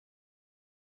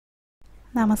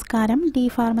നമസ്കാരം D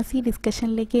pharmacy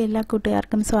ഡിസ്കഷനിലേക്ക് എല്ലാ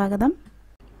കൂട്ടുകാർക്കും സ്വാഗതം.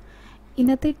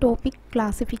 ഇന്നത്തെ topic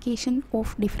classification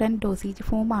of different dosage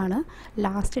form ആണ്.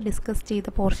 ലാസ്റ്റ് ഡിസ്കസ്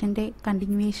ചെയ്ത പോർഷൻ്റെ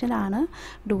കണ്ടിന്യൂവേഷൻ ആണ്.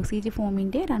 ഡോസേജ്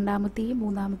ഫോമിൻ്റെ രണ്ടാമത്തെയും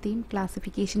മൂന്നാമത്തെയും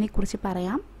ക്ലാസിഫിക്കേഷനെ കുറിച്ച്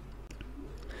പറയാം.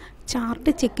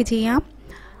 ചാർട്ട് ചെക്ക് ചെയ്യാം.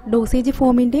 ഡോസേജ്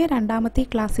ഫോമിൻ്റെ രണ്ടാമത്തെ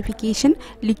ക്ലാസിഫിക്കേഷൻ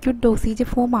ലിക്വിഡ് ഡോസേജ്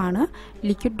ഫോം ആണ്.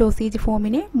 Liquid dosage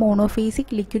ഫോമിനെ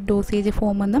മോണോഫേസിക് liquid dosage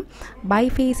form എന്നും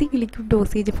ബൈഫേസിക് ലിക്വിഡ്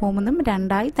ഡോസേജ് ഫോം എന്നും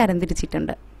രണ്ടായി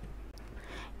തരംതിരിച്ചിട്ടുണ്ട്.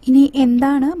 ഇനി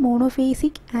എന്താണ്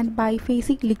മോണോഫേസിക് and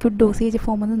biphasic liquid dosage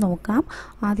form എന്ന് നോക്കാം.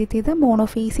 ആദ്യത്തേത്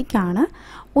മോണോഫേസിക് ആണ്.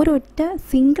 ഒരൊറ്റ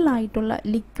സിംഗിൾ ആയിട്ടുള്ള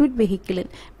ലിക്വിഡ് വെഹിക്കിളിൽ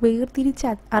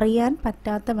വേർതിരിച്ച് അറിയാൻ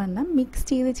പറ്റാത്ത വണ്ണം മിക്സ്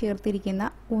ചെയ്ത് ചേർത്തിരിക്കുന്ന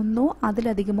ഒന്നോ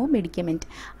അതിലധികമോ മെഡിക്കമെൻറ്റ്,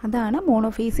 അതാണ്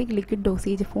മോണോഫേസിക് ലിക്വിഡ്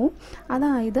ഡോസേജ് ഫോം.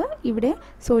 അതായത് ഇവിടെ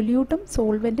സൊല്യൂട്ടും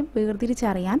സോൾവെൻറ്റും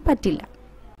വേർതിരിച്ചറിയാൻ പറ്റില്ല.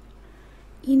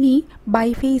 ഇനി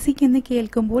ബൈഫേസിക് എന്ന്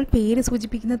കേൾക്കുമ്പോൾ പേര്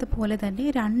സൂചിപ്പിക്കുന്നത് പോലെ തന്നെ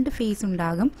രണ്ട് ഫേസ്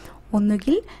ഉണ്ടാകും.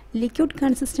 ഒന്നുകിൽ ലിക്വിഡ്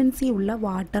കൺസിസ്റ്റൻസി ഉള്ള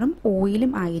വാട്ടറും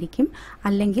ഓയിലും ആയിരിക്കും,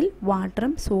 അല്ലെങ്കിൽ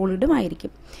വാട്ടറും സോളിഡും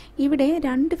ആയിരിക്കും. ഇവിടെ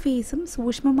രണ്ട് ഫേസും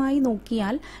സൂക്ഷ്മമായി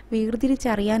നോക്കിയാൽ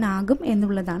വേർതിരിച്ചറിയാനാകും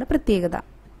എന്നുള്ളതാണ് പ്രത്യേകത.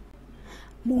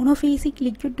 മോണോഫേസിക്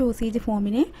liquid dosage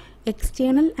ഫോമിനെ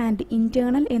external and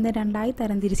internal എന്ന് രണ്ടായി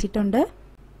തരംതിരിച്ചിട്ടുണ്ട്.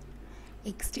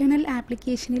 എക്സ്റ്റേണൽ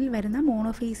ആപ്ലിക്കേഷനിൽ വരുന്ന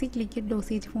മോണോഫേസിക് ലിക്വിഡ്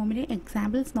ഡോസേജ് ഫോമിന്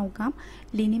എക്സാമ്പിൾസ് നോക്കാം.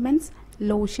 ലിനിമെൻറ്റ്സ്,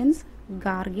 lotions,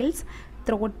 ഗാർഗിൾസ്,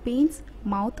 throat pains,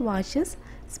 mouth washes,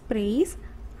 sprays,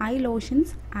 I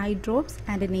lotions, eye drops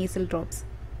and nasal drops.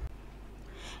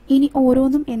 ഇനി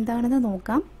ഓരോന്നും എന്താണെന്ന്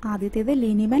നോക്കാം. ആദ്യത്തേത്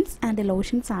ലിനിമെൻറ്റ്സ് ആൻഡ്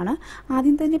ലോഷൻസ് ആണ്.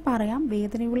 ആദ്യം തന്നെ പറയാം,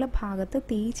 വേദനയുള്ള ഭാഗത്ത്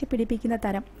തേച്ച് പിടിപ്പിക്കുന്ന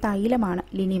തരം തൈലമാണ്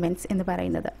ലിനിമെൻറ്റ്സ് എന്ന്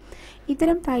പറയുന്നത്.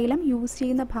 ഇത്തരം തൈലം യൂസ്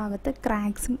ചെയ്യുന്ന ഭാഗത്ത്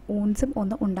ക്രാക്സും ഓൺസും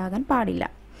ഒന്നും ഉണ്ടാകാൻ പാടില്ല.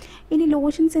 ഇനി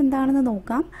ലോഷൻസ് എന്താണെന്ന്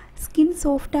നോക്കാം. സ്കിൻ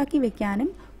സോഫ്റ്റാക്കി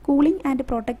വെക്കാനും കൂളിംഗ് ആൻഡ്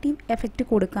പ്രൊട്ടക്റ്റീവ് എഫക്റ്റ്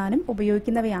കൊടുക്കാനും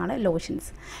ഉപയോഗിക്കുന്നവയാണ് ലോഷൻസ്.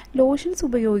 ലോഷൻസ്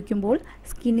ഉപയോഗിക്കുമ്പോൾ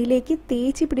സ്കിന്നിലേക്ക്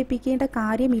തേച്ച് പിടിപ്പിക്കേണ്ട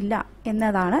കാര്യമില്ല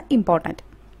എന്നതാണ് ഇമ്പോർട്ടൻറ്റ്.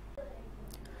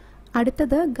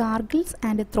 അടുത്തത് ഗാർഗിൾസ്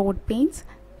and throat pains.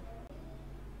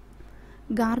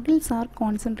 Gargles are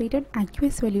concentrated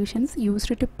aqueous solutions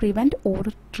used to prevent or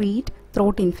treat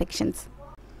throat infections.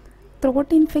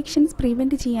 Throat infections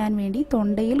prevent ചെയ്യാൻ വേണ്ടി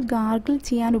തൊണ്ടയിൽ ഗാർഗിൾ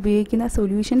ചെയ്യാൻ ഉപയോഗിക്കുന്ന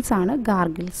സൊല്യൂഷൻസ് ആണ്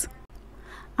ഗാർഗിൾസ്.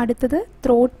 അടുത്തത്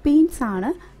ത്രോട്ട് പെയിൻസ് ആണ്.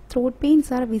 Throat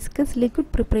pains R viscous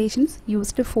liquid preparations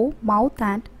used for mouth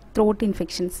and throat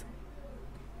infections.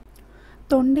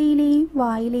 തൊണ്ടയിലെയും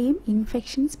വായിലെയും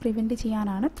infections prevent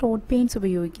ചെയ്യാനാണ് throat pains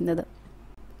ഉപയോഗിക്കുന്നത്.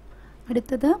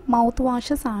 അടുത്തത് മൗത്ത്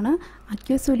വാഷസ് ആണ്.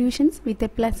 Accuse solutions with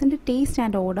a pleasant taste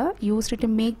and order used to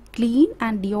make clean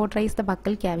and ഡിയോഡറൈസ് the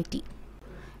buccal cavity.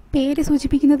 പേര്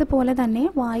സൂചിപ്പിക്കുന്നത് പോലെ തന്നെ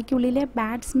വായ്ക്കുള്ളിലെ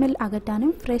bad smell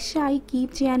അകറ്റാനും ഫ്രഷായി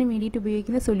keep ചെയ്യാനും വേണ്ടിയിട്ട്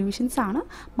ഉപയോഗിക്കുന്ന സൊല്യൂഷൻസ് ആണ്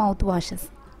മൗത്ത് വാഷസ്.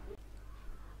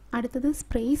 അടുത്തത്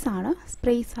സ്പ്രേസ് ആണ്.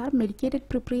 Sprays R medicated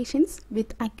preparations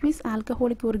with aqueous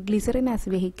alcoholic or glycerin as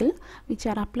vehicle which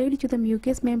are applied to the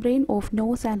mucus membrane of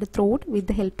nose and throat with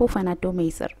the help of an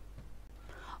atomiser.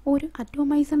 ഒരു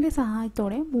അറ്റോമൈസറിൻ്റെ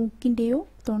സഹായത്തോടെ മൂക്കിൻ്റെയോ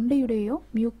തൊണ്ടയുടെയോ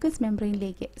mucus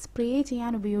മെംബ്രെയിനിലേക്ക് spray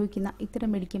ചെയ്യാൻ ഉപയോഗിക്കുന്ന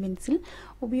ഇത്തരം മെഡിക്കമെൻറ്റ്സിൽ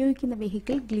ഉപയോഗിക്കുന്ന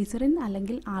vehicle glycerin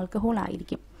അല്ലെങ്കിൽ alcohol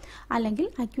ആയിരിക്കും, അല്ലെങ്കിൽ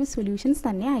accuse solutions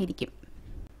തന്നെ ആയിരിക്കും.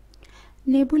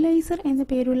 നെബുലൈസർ എന്ന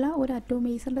പേരുള്ള ഒരു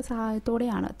അറ്റോമൈസറിൻ്റെ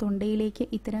സഹായത്തോടെയാണ് തൊണ്ടയിലേക്ക്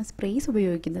ഇത്തരം സ്പ്രേസ്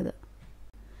ഉപയോഗിക്കുന്നത്.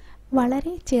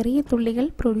 വളരെ ചെറിയ തുള്ളികൾ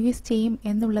പ്രൊഡ്യൂസ് ചെയ്യും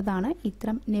എന്നുള്ളതാണ്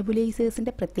ഇത്തരം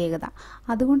നെബുലൈസേഴ്സിൻ്റെ പ്രത്യേകത.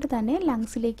 അതുകൊണ്ട് തന്നെ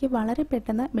ലങ്സിലേക്ക് വളരെ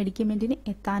പെട്ടെന്ന് മെഡിക്കമെൻറ്റിന്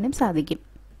എത്താനും സാധിക്കും.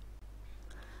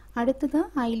 അടുത്തത്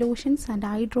I lotions and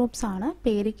eye drops ആണ്.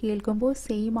 പേര് കേൾക്കുമ്പോൾ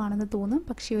സെയിം ആണെന്ന് തോന്നും,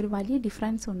 പക്ഷേ ഒരു വലിയ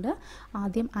ഡിഫറൻസ് ഉണ്ട്.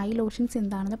 ആദ്യം ഐ ലോഷൻസ്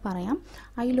എന്താണെന്ന് പറയാം.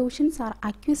 I lotions R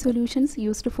accuse solutions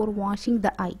used for washing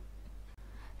the I.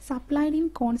 Supplied in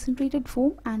concentrated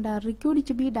form and are required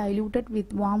to be diluted with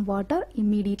warm water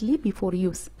immediately before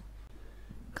use.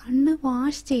 കണ്ണ്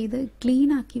വാഷ് ചെയ്ത് ക്ലീൻ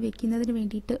ആക്കി വെക്കുന്നതിന്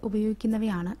വേണ്ടിയിട്ട്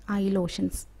ഉപയോഗിക്കുന്നവയാണ് I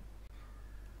lotions.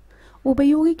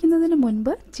 ഉപയോഗിക്കുന്നതിന്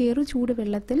മുൻപ് ചെറു ചൂട്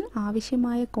വെള്ളത്തിൽ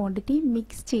ആവശ്യമായ ക്വാണ്ടിറ്റി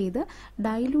മിക്സ് ചെയ്ത്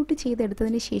ഡൈലൂട്ട്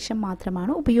ചെയ്തെടുത്തതിന് ശേഷം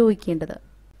മാത്രമാണ് ഉപയോഗിക്കേണ്ടത്.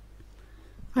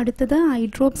 അടുത്തത് ഐ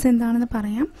ഡ്രോപ്സ് എന്താണെന്ന്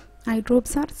പറയാം. Eye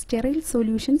drops are sterile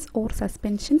solutions or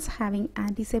suspensions having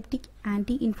antiseptic,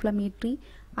 anti-inflammatory,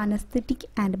 anesthetic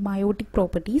and biotic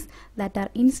properties that are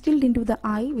instilled into the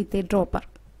eye with a dropper.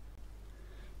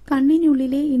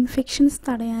 കണ്ണിനുള്ളിലെ infections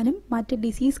തടയാനും മറ്റ്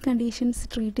ഡിസീസ് കണ്ടീഷൻസ്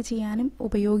ട്രീറ്റ് ചെയ്യാനും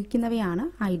ഉപയോഗിക്കുന്നവയാണ്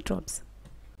ഐ ഡ്രോപ്സ്.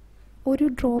 ഒരു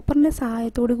ഡ്രോപ്പറിൻ്റെ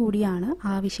സഹായത്തോടു കൂടിയാണ്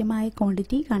ആവശ്യമായ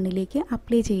quantity കണ്ണിലേക്ക്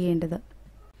അപ്ലൈ ചെയ്യേണ്ടത്.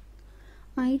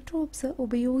 Eye drops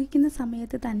ഉപയോഗിക്കുന്ന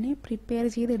സമയത്ത് തന്നെ പ്രിപ്പയർ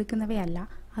ചെയ്തെടുക്കുന്നവയല്ല.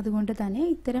 അതുകൊണ്ട് തന്നെ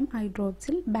ഇത്തരം ഐ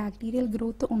ഡ്രോപ്സിൽ ബാക്ടീരിയൽ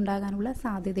ഗ്രോത്ത് ഉണ്ടാകാനുള്ള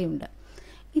സാധ്യതയുണ്ട്.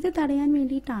 ഇത് തടയാൻ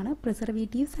വേണ്ടിയിട്ടാണ്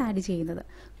പ്രിസർവേറ്റീവ്സ് ആഡ് ചെയ്യുന്നത്.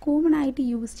 കോമൺ ആയിട്ട്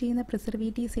യൂസ് ചെയ്യുന്ന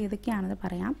പ്രിസർവേറ്റീവ്സ് ഏതൊക്കെയാണെന്ന്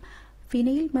പറയാം.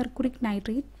 Phenyl mercuric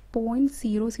nitrate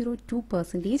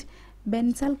 0.002%,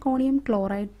 benzalkonium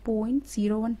chloride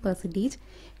 0.01%,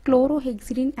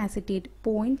 ക്ലോറോഹെക്സിഡിൻ acetate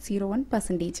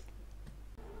 0.01%.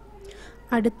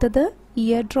 അടുത്തത്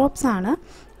ഇയർ ഡ്രോപ്സ് ആണ്.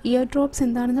 ഇയർ ഡ്രോപ്സ്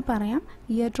എന്താണെന്ന് പറയാം.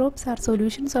 Year drops R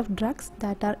solutions of drugs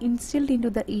that are instilled in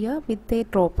to the year with a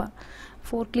dropper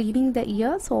four cleaning the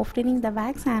year, softening the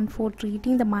wax and four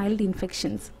treating the mild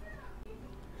infections.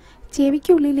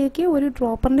 ചെവിക്കുള്ളിലേക്ക് ഒരു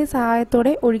ഡ്രോപ്പറിൻ്റെ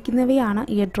സഹായത്തോടെ ഒഴിക്കുന്നവയാണ്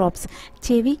year drops.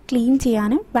 ചെവി clean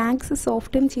ചെയ്യാനും wax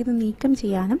soften ചെയ്ത് നീക്കം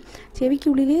ചെയ്യാനും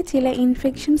ചെവിക്കുള്ളിലെ ചില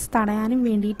infections തടയാനും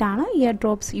വേണ്ടിയിട്ടാണ് ഇയർ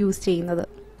ഡ്രോപ്സ് യൂസ് ചെയ്യുന്നത്.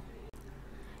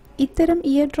 ഇത്തരം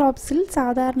ഇയർ ഡ്രോപ്സിൽ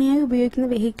സാധാരണയായി ഉപയോഗിക്കുന്ന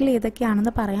വെഹിക്കിൾ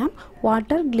ഏതൊക്കെയാണെന്ന് പറയാം.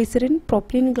 വാട്ടർ, ഗ്ലിസറിൻ,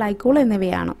 പ്രൊപ്പിലിൻ ഗ്ലൈക്കോൾ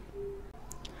എന്നിവയാണ്.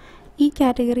 ഈ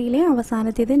കാറ്റഗറിയിലെ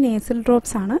അവസാനത്തേത് നേസൽ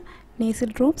ഡ്രോപ്സ് ആണ്. Nasal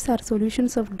drops are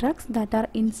solutions of drugs that are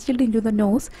instilled into the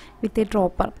nose with a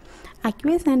dropper.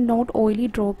 Aqueous and not oily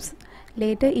drops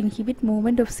later inhibit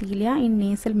movement of cilia in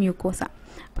nasal mucosa.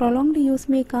 Prolonged use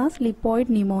may cause lipoid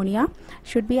pneumonia.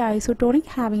 Should be isotonic,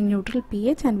 having neutral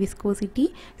pH and viscosity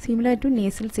similar to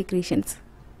nasal secretions.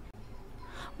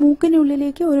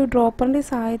 മൂക്കിനുള്ളിലേക്ക് ഒരു ഡ്രോപ്പറിൻ്റെ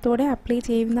സഹായത്തോടെ apply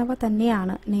ചെയ്യുന്നവ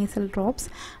തന്നെയാണ് nasal drops.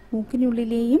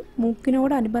 മൂക്കിനുള്ളിലെയും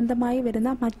മൂക്കിനോടനുബന്ധമായി വരുന്ന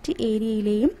മറ്റ്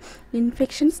ഏരിയയിലെയും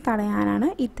infections തടയാനാണ്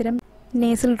ഇത്തരം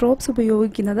nasal drops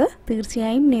ഉപയോഗിക്കുന്നത്.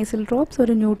 തീർച്ചയായും nasal drops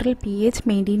ഒരു neutral pH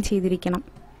maintain ചെയ്തിരിക്കണം.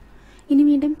 ഇനി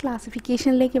വീണ്ടും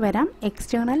ക്ലാസിഫിക്കേഷനിലേക്ക് വരാം.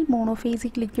 എക്സ്റ്റേണൽ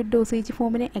മോണോഫേസിക് ലിക്വിഡ് ഡോസേജ്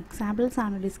ഫോമിന് എക്സാമ്പിൾസ്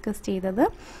ആണ് ഡിസ്കസ് ചെയ്തത്.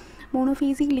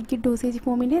 മോണോഫേസിക് ലിക്വിഡ് ഡോസേജ്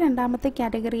ഫോമിൻ്റെ രണ്ടാമത്തെ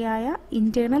കാറ്റഗറിയായ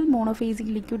ഇൻറ്റേർണൽ മോണോഫേസിക്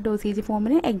ലിക്വിഡ് ഡോസേജ്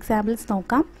ഫോമിന് എക്സാമ്പിൾസ്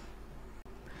നോക്കാം.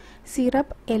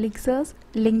 Syrup, എലിക്സേഴ്സ്,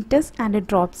 ലിങ്ക്ടസ് and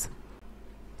drops.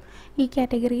 ഈ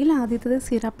കാറ്റഗറിയിൽ ആദ്യത്തേത്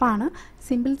സിറപ്പാണ്.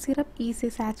 Simple syrup is A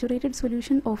saturated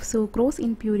solution of sucrose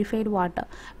in purified water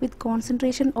with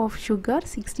concentration of sugar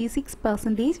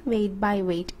 66% weight by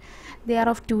weight. They are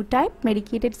of two types,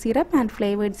 medicated syrup and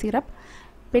flavoured syrup.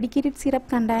 Medicated syrup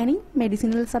containing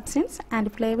medicinal substance and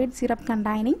flavoured syrup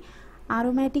containing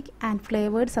aromatic and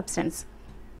flavoured substance.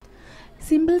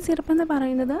 Simple syrup എന്ന്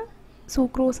പറയുന്നത്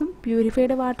സൂക്രോസും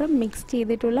purified വാട്ടറും mix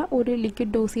ചെയ്തിട്ടുള്ള ഒരു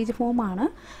liquid dosage ഫോമാണ്.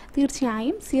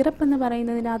 തീർച്ചയായും syrup എന്ന്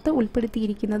പറയുന്നതിനകത്ത്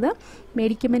ഉൾപ്പെടുത്തിയിരിക്കുന്നത്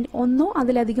മെഡിക്കമെൻറ്റ് ഒന്നോ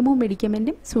അതിലധികമോ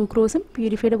മെഡിക്കമെൻറ്റും സൂക്രോസും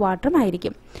പ്യൂരിഫൈഡ് വാട്ടറും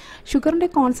ആയിരിക്കും. ഷുഗറിൻ്റെ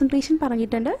കോൺസെൻട്രേഷൻ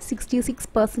പറഞ്ഞിട്ടുണ്ട്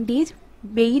 66%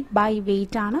 വെയ്റ്റ് ബൈ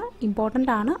വെയ്റ്റ് ആണ്,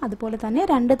 ഇമ്പോർട്ടൻ്റ് ആണ്. അതുപോലെ തന്നെ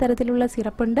രണ്ട് തരത്തിലുള്ള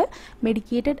സിറപ്പുണ്ട്,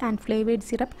 medicated and flavoured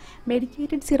syrup.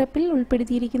 Medicated സിറപ്പിൽ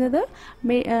ഉൾപ്പെടുത്തിയിരിക്കുന്നത്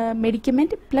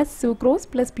മെഡിക്കമെൻറ്റ് plus sucrose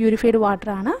plus purified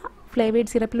water ആണ്.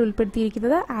 ഫ്ലേവേർഡ് സിറപ്പിൽ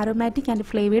ഉൾപ്പെടുത്തിയിരിക്കുന്നത് ആരോമാറ്റിക് ആൻഡ്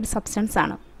ഫ്ലേവേർഡ് സബ്സ്റ്റൻസ്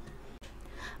ആണ്.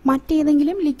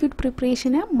 മറ്റേതെങ്കിലും ലിക്വിഡ്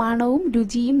പ്രിപ്പറേഷന് മണവും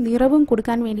രുചിയും നിറവും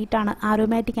കൊടുക്കാൻ വേണ്ടിയിട്ടാണ്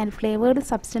ആരോമാറ്റിക് ആൻഡ് ഫ്ലേവേർഡ്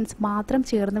സബ്സ്റ്റൻസ് മാത്രം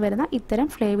ചേർന്ന് വരുന്ന ഇത്തരം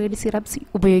ഫ്ലേവേർഡ് സിറപ്സ്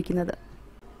ഉപയോഗിക്കുന്നത്.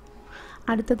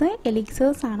 അടുത്തത്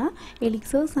എലിക്സേഴ്സ് ആണ്.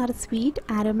 എലിക്സേഴ്സ് R sweet,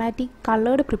 aromatic,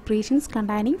 coloured preparations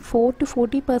containing 4 to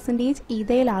 40%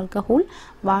 ethyl alcohol,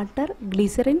 water,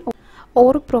 glycerin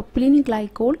or propylene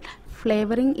glycol,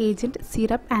 flavoring agent,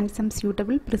 syrup and some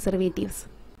suitable preservatives.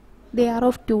 They are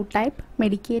of two types,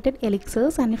 medicated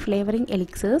elixirs and flavoring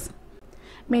elixirs.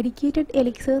 Medicated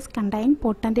elixirs contain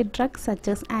potent drugs such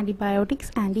as antibiotics,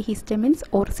 antihistamines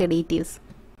or sedatives.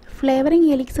 Flavoring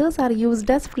elixirs are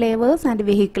used as flavors and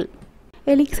vehicle.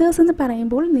 എലിക്സേഴ്സ് എന്ന്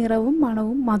പറയുമ്പോൾ നിറവും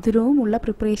മണവും മധുരവും ഉള്ള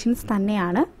preparations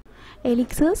തന്നെയാണ്.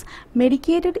 എലിക്സേഴ്സ്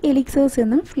medicated എലിക്സേഴ്സ്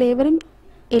എന്നും flavouring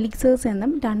എലിക്സേഴ്സ്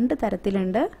എന്നും രണ്ട്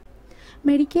തരത്തിലുണ്ട്.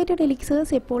 മെഡിക്കേറ്റഡ്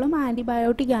എലിക്സേഴ്സ് എപ്പോഴും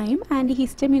ആൻറ്റിബയോട്ടിക്കായും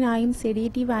ആൻറ്റിഹിസ്റ്റമിനായും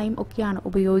സെഡേറ്റീവായും ഒക്കെയാണ്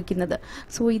ഉപയോഗിക്കുന്നത്.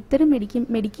 സോ ഇത്തരം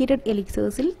മെഡിക്കേറ്റഡ്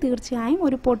എലിക്സേഴ്സിൽ തീർച്ചയായും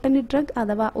ഒരു പൊട്ടൻ്റ് ഡ്രഗ്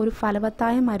അഥവാ ഒരു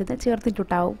ഫലവത്തായ മരുന്ന്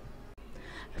ചേർത്തിട്ടുണ്ടാവും.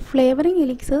 ഫ്ലേവറിംഗ്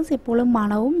എലിക്സേഴ്സ് എപ്പോഴും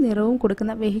മണവും നിറവും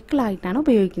കൊടുക്കുന്ന വെഹിക്കിളായിട്ടാണ്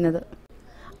ഉപയോഗിക്കുന്നത്.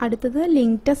 അടുത്തത്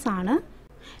ലിങ്ക്ടസ് ആണ്.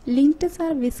 ലിങ്ക്ടസ്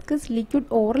R viscous liquid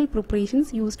oral preparations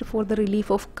used for the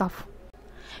relief of cough.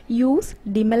 Use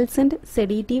ഡിമൽസൻറ്റ്,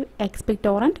 sedative,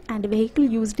 എക്സ്പെക്ടോറൻറ്റ് and vehicle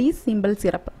used is simple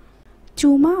syrup.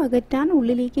 ചുമ അകറ്റാൻ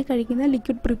ഉള്ളിലേക്ക് കഴിക്കുന്ന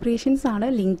ലിക്വിഡ് പ്രിപ്പറേഷൻസ് ആണ്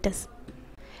ലിങ്ക്ടസ്.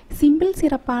 സിമ്പിൾ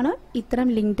സിറപ്പാണ്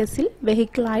ഇത്തരം ലിങ്ക്ടസിൽ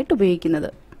വെഹിക്കിളായിട്ട് ഉപയോഗിക്കുന്നത്.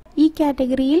 ഈ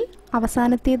കാറ്റഗറിയിൽ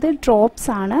അവസാനത്തേത്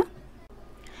ഡ്രോപ്സ് ആണ്.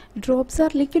 Drops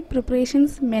are liquid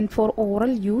preparations meant for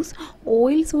oral use.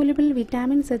 Oil-soluble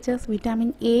vitamins such as vitamin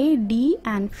A, D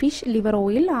and fish liver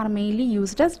oil are mainly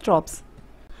used as drops.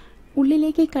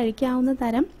 ഉള്ളിലേക്ക് കഴിക്കാവുന്ന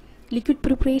തരം ലിക്വിഡ്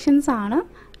പ്രിപ്പറേഷൻസ് ആണ്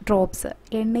ഡ്രോപ്സ്.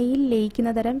 എണ്ണയിൽ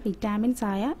ലയിക്കുന്ന തരം വിറ്റാമിൻസ്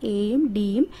ആയ എയും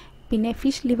ഡിയും പിന്നെ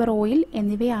ഫിഷ് ലിവർ ഓയിൽ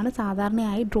എന്നിവയാണ്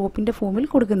സാധാരണയായി ഡ്രോപ്പിൻ്റെ ഫോമിൽ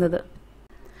കൊടുക്കുന്നത്.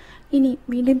 ഇനി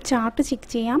വീണ്ടും ചാർട്ട് ചെക്ക്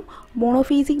ചെയ്യാം.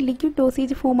 മോണോഫേസിക് ലിക്വിഡ്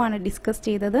ഡോസേജ് ഫോമാണ് ഡിസ്കസ്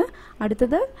ചെയ്തത്.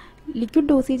 അടുത്തത് ലിക്വിഡ്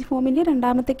ഡോസേജ് ഫോമിൻ്റെ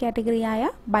രണ്ടാമത്തെ കാറ്റഗറിയായ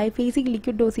ബൈഫേസിക്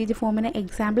ലിക്വിഡ് ഡോസേജ് ഫോമിന്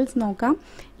എക്സാമ്പിൾസ് നോക്കാം.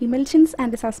 ഇമൽഷൻസ്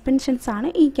ആൻഡ് സസ്പെൻഷൻസ് ആണ്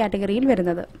ഈ കാറ്റഗറിയിൽ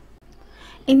വരുന്നത്.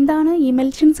 എന്താണ്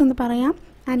ഇമൽഷൻസ് എന്ന് പറയാം.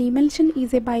 An emulsion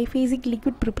is a biphasic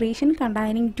liquid preparation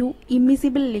containing two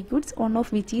immiscible liquids, one of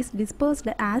which is dispersed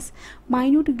as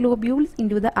minute globules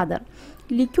into the other.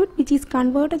 Liquid which is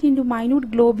converted into minute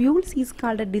globules is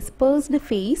called a dispersed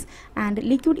phase, and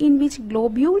liquid in which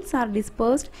globules are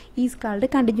dispersed is called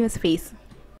a continuous phase.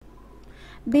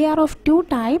 They are of two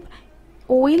types,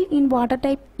 oil in water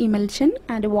type emulsion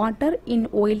and water in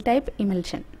oil type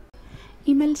emulsion.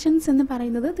 ഇമൽഷൻസ് എന്ന്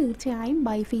പറയുന്നത് തീർച്ചയായും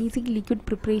biphasic liquid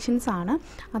preparations ആണ്.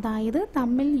 അതായത്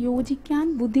തമ്മിൽ യോജിക്കാൻ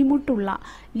ബുദ്ധിമുട്ടുള്ള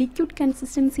liquid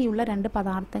കൺസിസ്റ്റൻസിയുള്ള രണ്ട്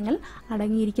പദാർത്ഥങ്ങൾ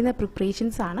അടങ്ങിയിരിക്കുന്ന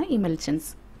പ്രിപ്പറേഷൻസ് ആണ് ഇമൽഷൻസ്.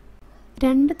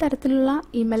 രണ്ട് തരത്തിലുള്ള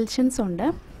ഇമൽഷൻസ് ഉണ്ട്.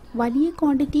 വലിയ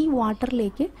ക്വാണ്ടിറ്റി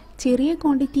വാട്ടറിലേക്ക് ചെറിയ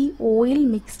ക്വാണ്ടിറ്റി ഓയിൽ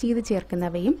മിക്സ് ചെയ്ത്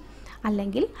ചേർക്കുന്നവയും,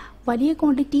 അല്ലെങ്കിൽ വലിയ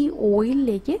ക്വാണ്ടിറ്റി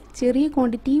ഓയിലിലേക്ക് ചെറിയ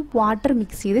ക്വാണ്ടിറ്റി വാട്ടർ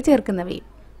മിക്സ് ചെയ്ത് ചേർക്കുന്നവയും.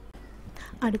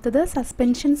 അടുത്തത്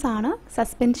സസ്പെൻഷൻസ് ആണ്.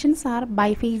 Suspensions R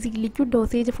biphasic liquid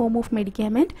dosage form of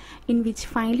മെഡിക്കമെന്റ് in which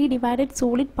finally divided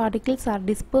solid particles R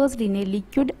dispersed in A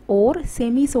liquid or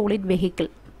semi solid vehicle.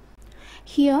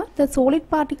 Here the solid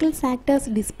particles act as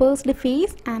dispersed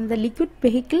phase and the liquid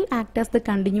vehicle act as the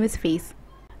continuous phase.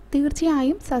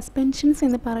 തീർച്ചയായും suspensions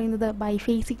എന്ന് പറയുന്നത്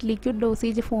biphasic liquid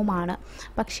dosage form ആണ്.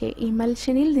 പക്ഷേ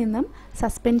ഇമൽഷനിൽ നിന്നും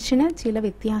സസ്പെൻഷന് ചില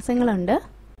വ്യത്യാസങ്ങളുണ്ട്.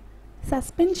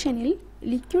 സസ്പെൻഷനിൽ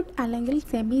liquid അല്ലെങ്കിൽ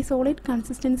semi solid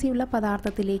കൺസിസ്റ്റൻസിയുള്ള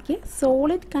പദാർത്ഥത്തിലേക്ക്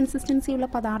solid കൺസിസ്റ്റൻസിയുള്ള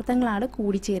പദാർത്ഥങ്ങളാണ്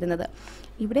കൂടിച്ചേരുന്നത്.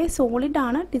 ഇവിടെ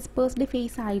സോളിഡാണ് ഡിസ്പേഴ്സ്ഡ്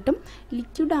ഫേസ് ആയിട്ടും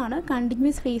ലിക്വിഡാണ്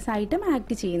കണ്ടിന്യൂസ് ഫേസ് ആയിട്ടും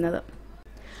ആക്ട് ചെയ്യുന്നത്.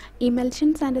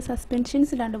 ഇമൽഷൻസ് ആൻഡ്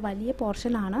സസ്പെൻഷൻസ് രണ്ട് വലിയ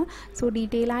പോർഷനാണ്. സോ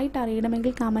ഡീറ്റെയിൽ ആയിട്ട്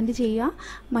അറിയണമെങ്കിൽ കമൻറ്റ് ചെയ്യുക,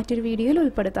 മറ്റൊരു വീഡിയോയിൽ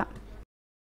ഉൾപ്പെടുത്താം.